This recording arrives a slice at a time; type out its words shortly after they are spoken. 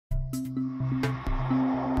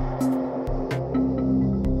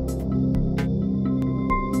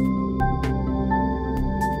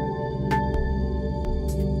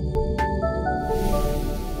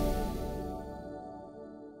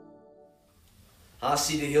Hi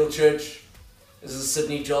Cedar Hill Church, this is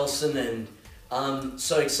Sydney Joelson and I'm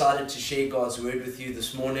so excited to share God's Word with you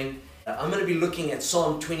this morning. I'm going to be looking at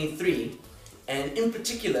Psalm 23 and in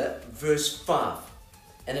particular verse 5,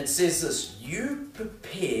 and it says this: "You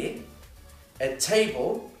prepare a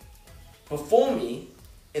table before me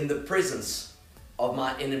in the presence of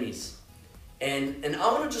my enemies." And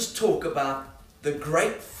I want to just talk about the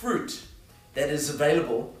great fruit that is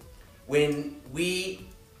available when we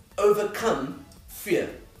overcome fear.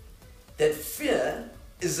 That fear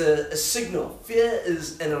is a signal. Fear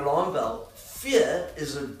is an alarm bell. Fear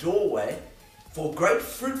is a doorway for great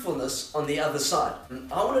fruitfulness on the other side.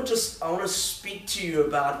 And I want to speak to you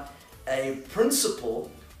about a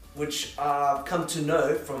principle which I've come to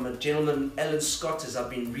know from a gentleman, Alan Scott, as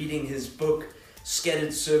I've been reading his book,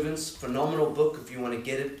 Scattered Servants. Phenomenal book if you want to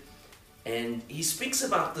get it. And he speaks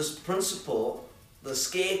about this principle, the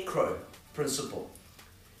scarecrow principle.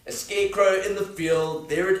 A scarecrow in the field,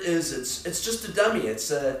 there it is. It's just a dummy. It's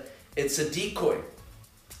a decoy,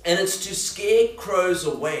 and it's to scare crows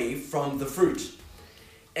away from the fruit.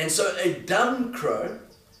 And so a dumb crow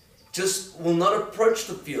just will not approach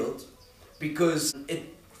the field because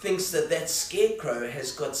it thinks that that scarecrow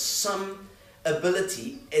has got some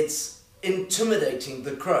ability. It's intimidating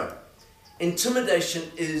the crow.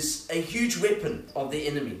 Intimidation is a huge weapon of the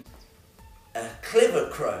enemy. A clever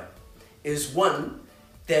crow is one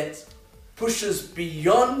that pushes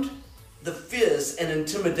beyond the fears and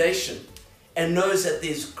intimidation and knows that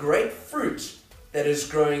there's great fruit that is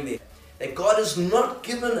growing there. That God has not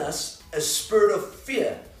given us a spirit of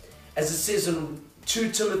fear, as it says in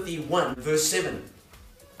 2 Timothy 1 verse 7.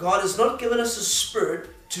 God has not given us a spirit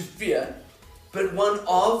to fear, but one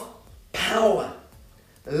of power,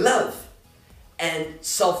 love, and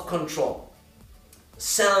self-control,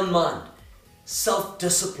 sound mind,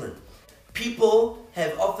 self-discipline. People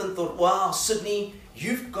have often thought, wow, Sydney,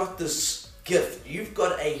 you've got this gift. You've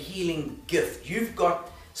got a healing gift. You've got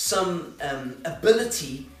some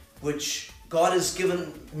ability which God has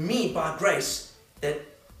given me by grace that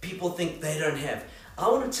people think they don't have. I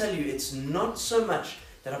want to tell you, it's not so much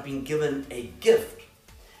that I've been given a gift,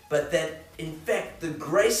 but that in fact the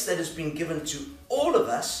grace that has been given to all of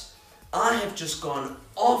us, I have just gone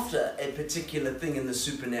after a particular thing in the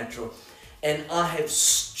supernatural, and I have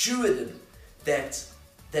stewarded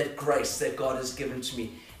that grace that God has given to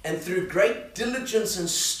me. And through great diligence and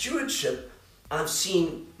stewardship, I've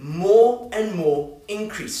seen more and more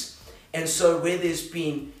increase. And so where there's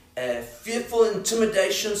been fearful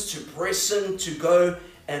intimidations to press in, to go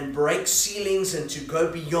and break ceilings and to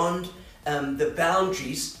go beyond the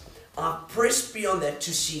boundaries, I've pressed beyond that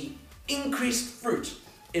to see increased fruit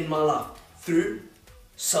in my life through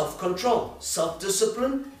self-control,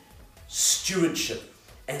 self-discipline, stewardship.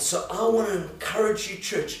 And so I want to encourage you,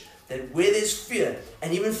 church, that where there's fear,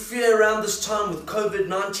 and even fear around this time with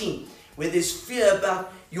COVID-19, where there's fear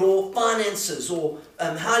about your finances or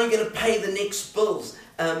how you're going to pay the next bills,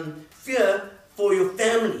 fear for your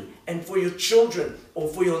family and for your children or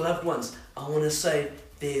for your loved ones, I want to say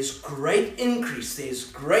there's great increase, there's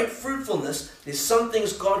great fruitfulness, there's some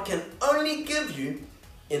things God can only give you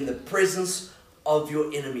in the presence of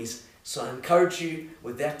your enemies. So I encourage you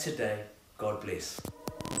with that today. God bless.